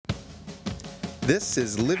This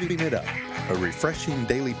is Living It Up, a refreshing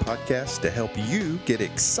daily podcast to help you get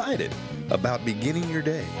excited about beginning your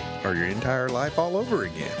day or your entire life all over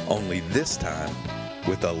again. Only this time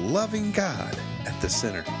with a loving God at the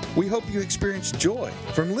center. We hope you experience joy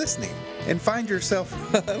from listening and find yourself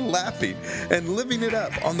laughing and living it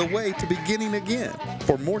up on the way to beginning again.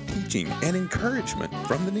 For more teaching and encouragement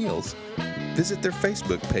from the Neils, visit their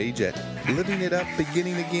Facebook page at Living It Up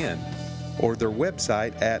Beginning Again or their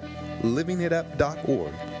website at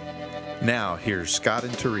livingitup.org. Now, here's Scott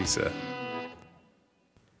and Teresa.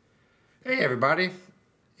 Hey, everybody.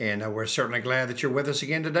 And we're certainly glad that you're with us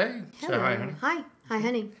again today. Hello. So, hi, honey. Hi,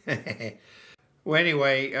 honey. Well,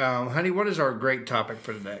 anyway, honey, what is our great topic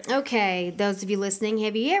for today? Okay, those of you listening,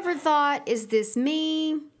 have you ever thought, is this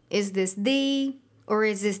me? Is this thee? Or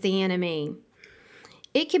is this the enemy?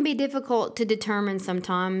 It can be difficult to determine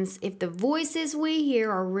sometimes if the voices we hear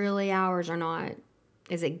are really ours or not.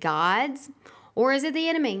 Is it God's? Or is it the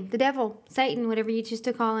enemy, the devil, Satan, whatever you choose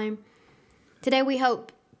to call him? Today we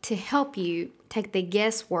hope to help you take the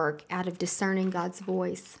guesswork out of discerning God's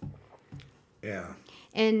voice. Yeah.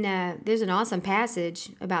 And there's an awesome passage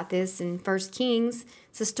about this in 1 Kings.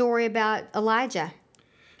 It's a story about Elijah.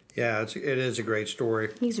 Yeah, it is a great story.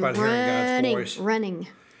 He's about hearing God's voice. running.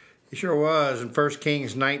 He sure was. In 1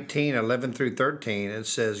 Kings 19, 11 through 13, it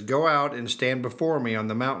says, "Go out and stand before me on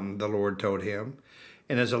the mountain," the Lord told him.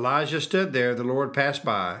 And as Elijah stood there, the Lord passed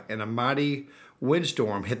by, and a mighty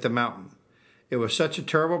windstorm hit the mountain. It was such a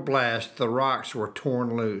terrible blast, the rocks were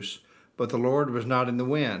torn loose, but the Lord was not in the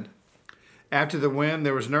wind. After the wind,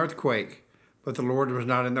 there was an earthquake, but the Lord was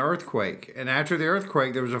not in the earthquake. And after the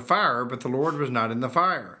earthquake, there was a fire, but the Lord was not in the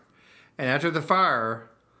fire. And after the fire,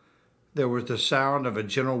 there was the sound of a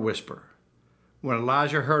gentle whisper. When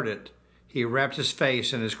Elijah heard it, he wrapped his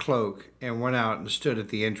face in his cloak and went out and stood at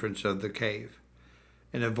the entrance of the cave.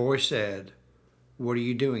 And a voice said, "What are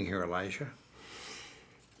you doing here, Elijah?"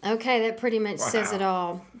 Okay, that pretty much says it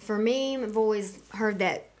all. For me, I've always heard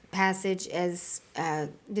that passage as,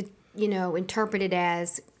 interpreted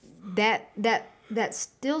as that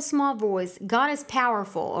still small voice. God is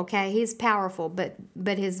powerful, okay? He's powerful,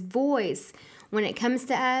 but his voice, when it comes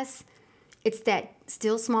to us, it's that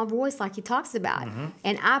still small voice like he talks about. Mm-hmm.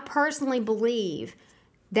 And I personally believe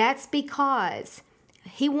that's because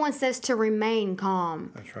he wants us to remain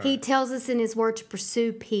calm. That's right. He tells us in his word to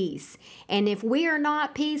pursue peace. And if we are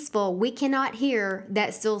not peaceful, we cannot hear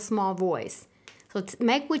that still small voice. So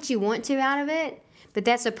make what you want to out of it, but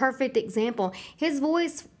that's a perfect example. His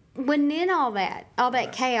voice wasn't in all that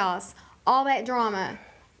chaos, all that drama,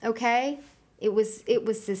 okay? It was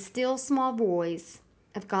the still small voice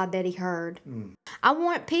of God that he heard. Mm. I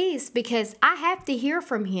want peace because I have to hear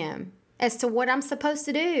from him as to what I'm supposed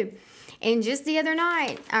to do. And just the other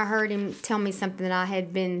night, I heard him tell me something that I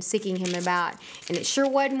had been seeking him about. And it sure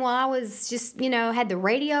wasn't while I was just, had the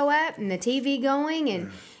radio up and the TV going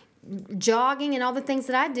and jogging and all the things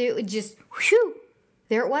that I do. It just, whew,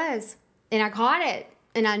 there it was. And I caught it.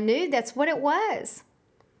 And I knew that's what it was.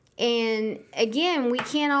 And again, we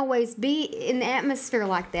can't always be in the atmosphere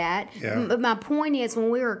like that. Yeah. But my point is,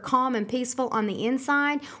 when we are calm and peaceful on the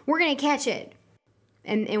inside, we're going to catch it.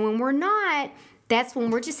 And when we're not, that's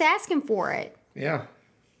when we're just asking for it. Yeah.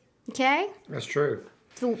 Okay? That's true.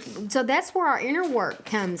 So that's where our inner work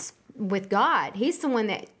comes with God. He's the one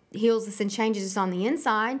that heals us and changes us on the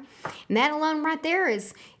inside. And that alone right there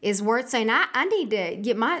is worth saying, I need to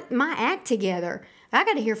get my act together. I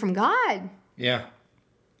got to hear from God. Yeah.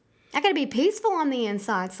 I got to be peaceful on the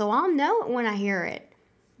inside so I'll know it when I hear it.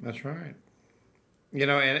 That's right.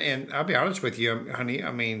 And I'll be honest with you, honey.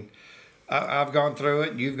 I mean, I've gone through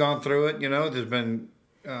it. You've gone through it. There's been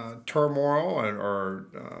turmoil or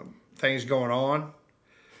things going on,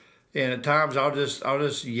 and at times I'll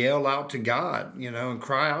just yell out to God, and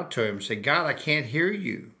cry out to Him, say, "God, I can't hear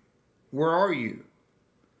you. Where are you?"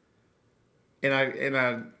 And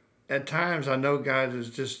I at times I know God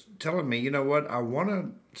is just telling me, you know what? I want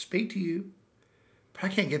to speak to you, but I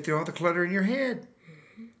can't get through all the clutter in your head.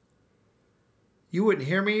 Mm-hmm. You wouldn't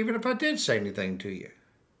hear me even if I did say anything to you.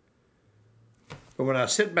 But when I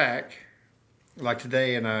sit back, like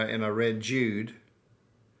today, and I read Jude,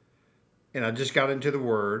 and I just got into the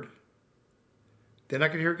Word, then I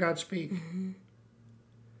could hear God speak. Mm-hmm. And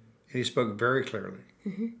He spoke very clearly.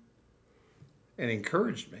 Mm-hmm. And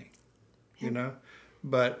encouraged me,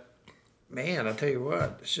 But, man, I tell you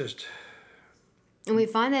what, it's just, And we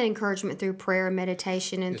find that encouragement through prayer and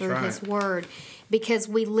meditation and That's through right. His Word, because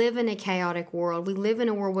we live in a chaotic world. We live in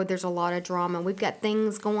a world where there's a lot of drama. We've got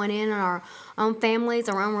things going in our own families,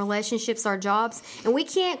 our own relationships, our jobs, and we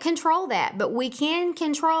can't control that. But we can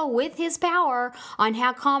control with His power on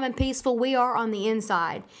how calm and peaceful we are on the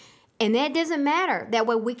inside. And that doesn't matter. That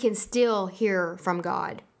way we can still hear from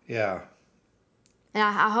God. Yeah. And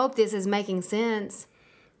I hope this is making sense.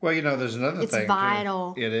 Well, there's another It's thing.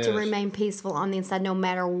 vital It is. to remain peaceful on the inside no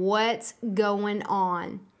matter what's going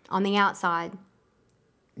on the outside.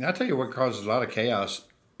 And I'll tell you what causes a lot of chaos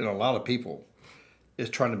in a lot of people is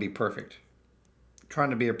trying to be perfect, trying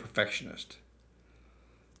to be a perfectionist.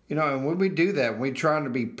 And when we do that, when we're trying to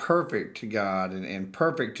be perfect to God and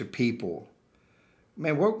perfect to people,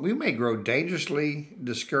 man, we may grow dangerously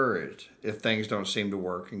discouraged if things don't seem to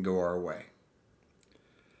work and go our way.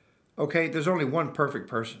 Okay, there's only one perfect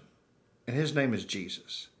person, and his name is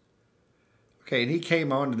Jesus. Okay, and he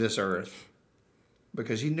came onto this earth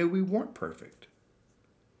because he knew we weren't perfect.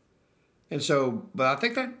 And so, but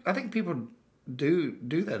I think people do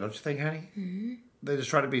that, don't you think, honey? Mm-hmm. They just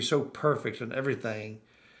try to be so perfect in everything.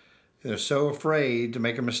 And they're so afraid to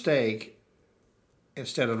make a mistake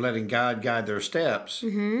instead of letting God guide their steps.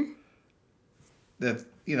 Mm-hmm. That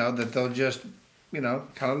they'll just kind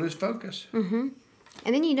of lose focus. Mm-hmm.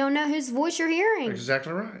 And then you don't know whose voice you're hearing.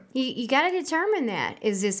 Exactly right. You got to determine that.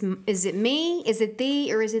 Is it me? Is it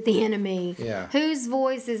thee? Or is it the enemy? Yeah. Whose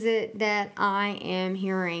voice is it that I am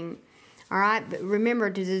hearing? All right. But remember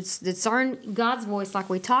to discern God's voice, like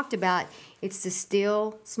we talked about. It's the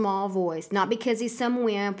still small voice, not because he's some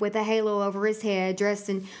wimp with a halo over his head, dressed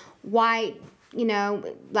in white.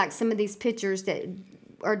 Like some of these pictures that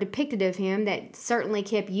are depicted of him that certainly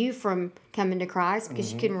kept you from coming to Christ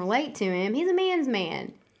because you couldn't relate to him. He's a man's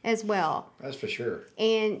man as well. That's for sure.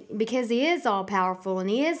 And because he is all powerful and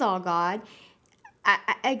he is all God,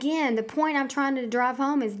 again, the point I'm trying to drive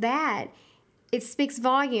home is that it speaks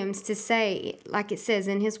volumes to say, like it says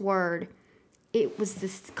in his word, it was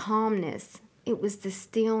this calmness. It was the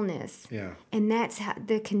stillness. Yeah. And that's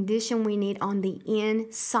the condition we need on the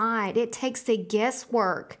inside. It takes the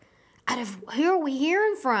guesswork out of who are we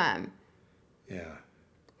hearing from? Yeah.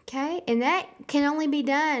 Okay? And that can only be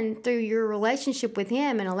done through your relationship with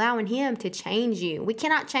him and allowing him to change you. We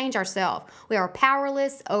cannot change ourselves. We are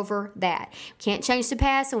powerless over that. We can't change the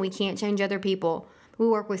past and we can't change other people. We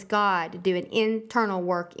work with God to do an internal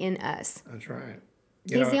work in us. That's right.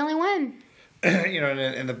 He's the only one.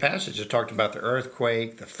 In the passage it talked about the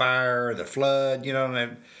earthquake, the fire, the flood,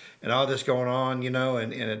 and all this going on,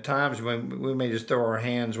 and at times when we may just throw our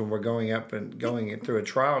hands when we're going through a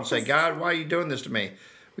trial and say, God, why are you doing this to me?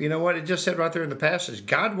 Well, you know what? It just said right there in the passage,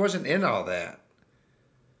 God wasn't in all that.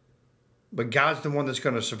 But God's the one that's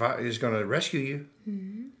going to survive, is going to rescue you.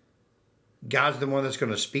 Mm-hmm. God's the one that's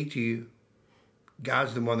going to speak to you.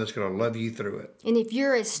 God's the one that's going to love you through it. And if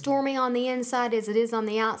you're as stormy on the inside as it is on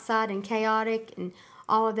the outside and chaotic and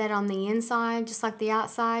all of that on the inside, just like the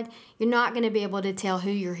outside, you're not going to be able to tell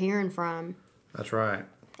who you're hearing from. That's right.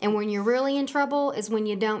 And when you're really in trouble is when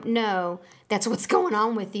you don't know that's what's going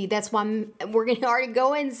on with you. That's why we're going to already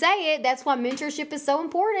go and say it. That's why mentorship is so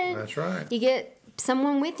important. That's right. You get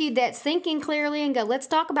someone with you that's thinking clearly and go, let's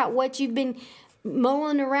talk about what you've been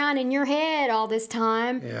mulling around in your head all this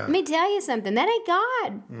time. Yeah. Let me tell you something. That ain't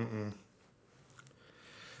God. Mm-mm.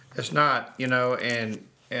 It's not,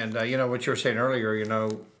 and what you were saying earlier,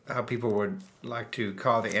 how people would like to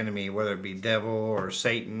call the enemy, whether it be devil or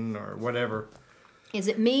Satan or whatever. Is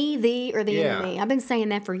it me, thee, or the enemy? I've been saying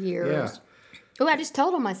that for years. Yeah. Oh, I just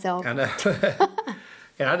told on myself. I know.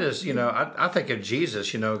 And I just, I think of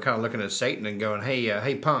Jesus, kind of looking at Satan and going,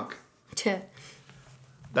 hey, punk,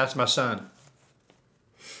 that's my son.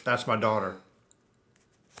 That's my daughter.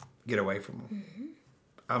 Get away from him. Mm-hmm.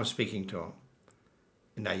 I'm speaking to him.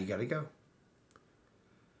 And now you got to go.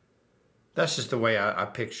 That's just the way I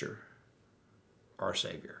picture our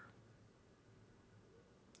Savior.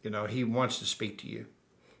 He wants to speak to you.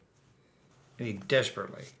 And he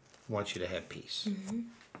desperately wants you to have peace. Mm-hmm.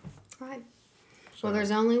 Right. Well, there's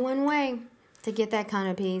only one way to get that kind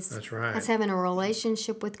of peace. That's right. That's having a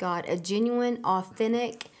relationship with God, a genuine,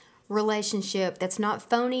 authentic relationship that's not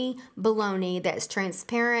phony baloney, that's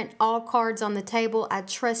transparent, all cards on the table. I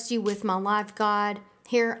trust you with my life, God.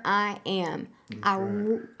 Here I am.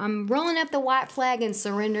 I'm rolling up the white flag and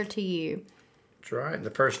surrender to you. That's right. And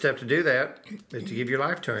the first step to do that is to give your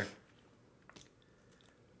life to him.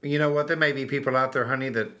 You know what? There may be people out there, honey,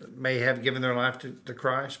 that may have given their life to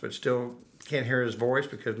Christ, but still can't hear his voice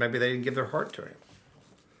because maybe they didn't give their heart to him.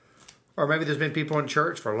 Or maybe there's been people in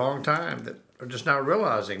church for a long time that are just not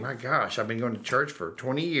realizing, my gosh, I've been going to church for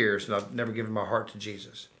 20 years and I've never given my heart to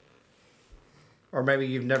Jesus. Or maybe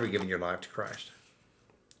you've never given your life to Christ.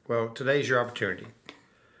 Well, today's your opportunity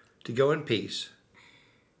to go in peace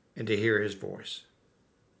and to hear his voice.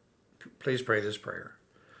 Please pray this prayer.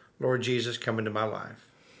 Lord Jesus, come into my life.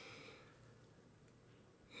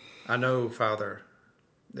 I know, Father,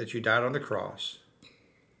 that you died on the cross,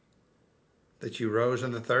 that you rose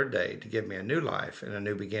on the third day to give me a new life and a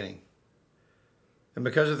new beginning. And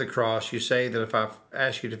because of the cross, you say that if I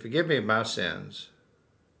ask you to forgive me of my sins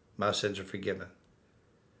are forgiven.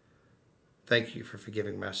 Thank you for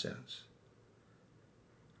forgiving my sins.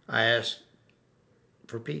 I ask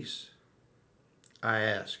for peace. I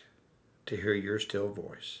ask to hear your still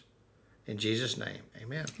voice. In Jesus' name,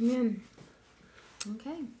 amen. Amen.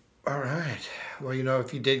 Okay. All right. Well,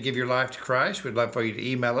 if you did give your life to Christ, we'd love for you to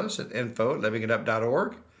email us at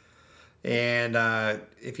info@livingitup.org. And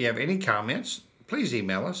if you have any comments, please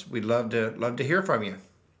email us. We'd love to hear from you.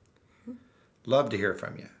 Love to hear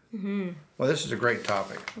from you. Mm-hmm. Well, this is a great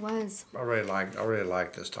topic. It was. I really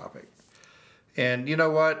like this topic. And you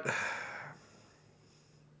know what?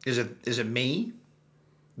 Is it me,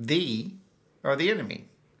 thee, or the enemy?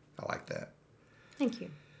 I like that. Thank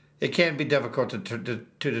you. It can be difficult to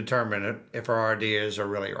determine if our ideas are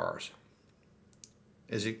really ours.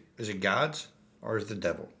 Is it God's or is it the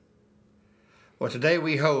devil? Well, today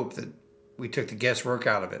we hope that we took the guesswork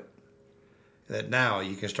out of it, that now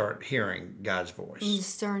you can start hearing God's voice. And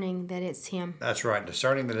discerning that it's him. That's right,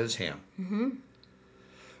 discerning that it's him. Mm-hmm.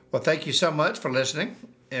 Well, thank you so much for listening,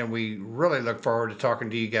 and we really look forward to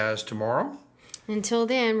talking to you guys tomorrow. Until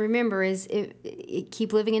then, remember,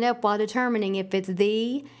 keep living it up while determining if it's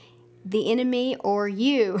the enemy, or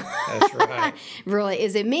you. That's right. Really,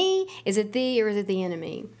 is it me? Is it thee? Or is it the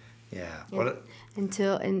enemy? Yeah. Well,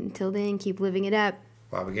 until then, keep living it up.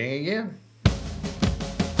 while beginning again.